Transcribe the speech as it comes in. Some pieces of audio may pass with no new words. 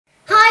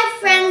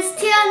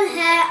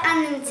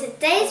and in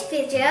today's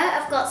video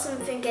I've got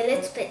something a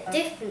little bit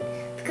different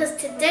because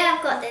today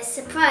I've got this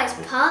surprise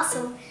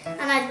parcel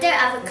and I don't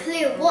have a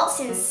clue what's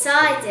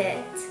inside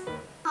it.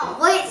 Can't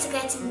wait to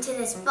get into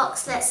this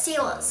box. Let's see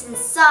what's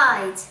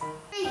inside.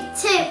 3, 2,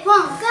 1,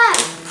 go!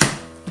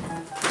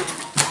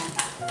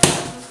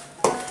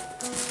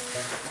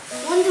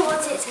 Wonder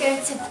what it's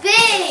going to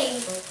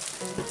be.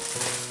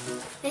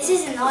 This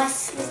is a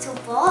nice little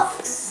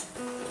box.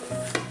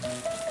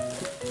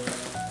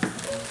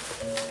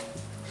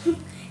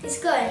 It's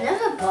got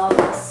another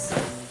box.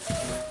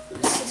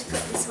 Let's just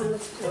put this on the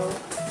floor.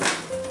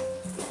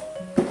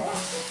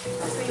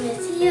 Bring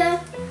it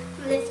here,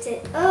 lift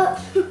it up.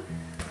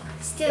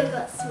 Still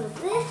got some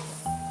of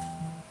this.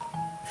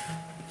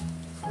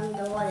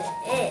 Wonder what it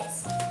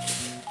is.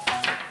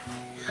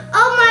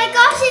 Oh my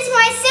gosh, it's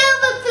my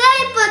silver play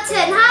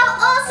button! How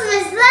awesome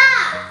is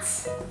that?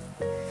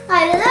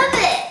 I love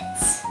it!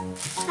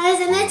 And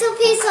there's a little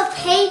piece of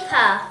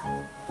paper.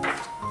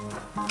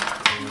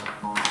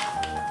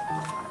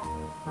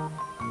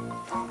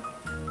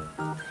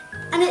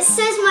 And it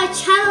says my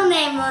channel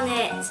name on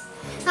it.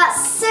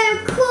 That's so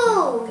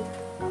cool!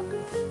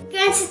 I'm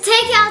going to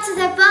take it out of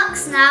the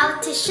box now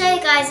to show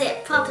you guys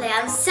it properly.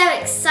 I'm so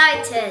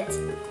excited.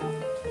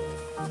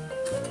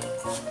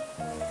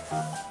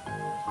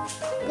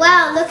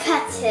 Wow, look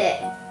at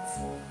it.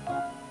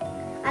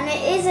 And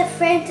it is a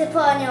frame to put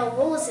on your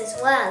walls as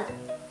well.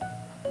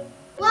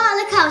 Wow,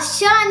 look how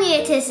shiny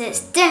it is.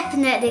 It's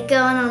definitely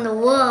going on the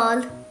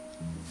wall.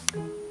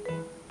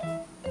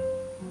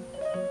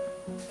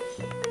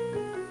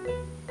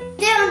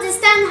 Don't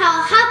understand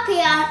how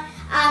happy I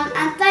am,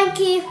 and thank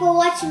you for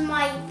watching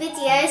my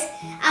videos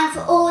and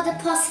for all the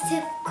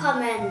positive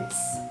comments.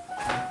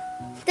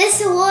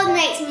 This award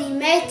makes me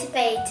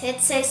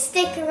motivated, so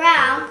stick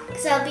around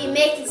because I'll be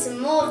making some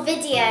more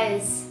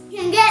videos. You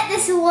can get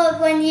this award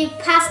when you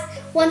pass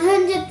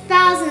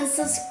 100,000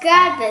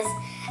 subscribers,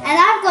 and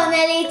I've got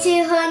nearly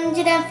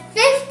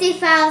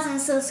 250,000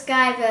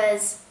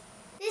 subscribers.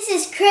 This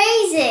is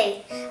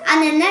crazy,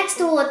 and the next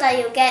award that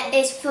you'll get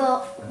is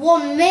for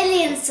 1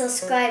 million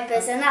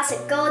subscribers, and that's a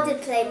golden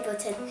play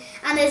button.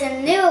 And there's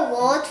a new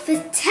award for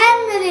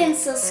 10 million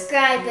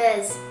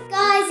subscribers.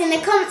 Guys, in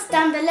the comments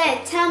down below,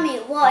 tell me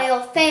what are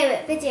your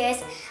favourite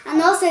videos, and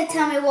also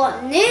tell me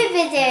what new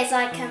videos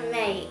I can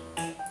make.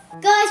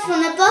 Guys,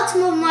 from the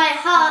bottom of my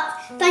heart,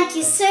 thank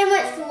you so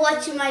much for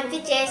watching my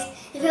videos.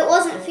 If it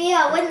wasn't for you,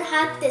 I wouldn't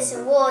have this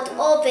award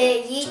or be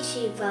a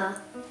YouTuber.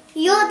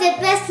 You're the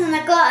best, and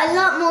I got a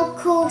lot more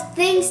cool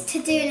things to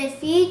do in the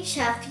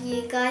future for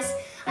you guys,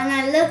 and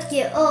I love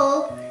you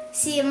all.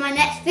 See you in my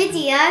next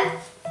video.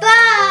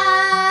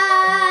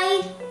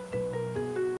 Bye!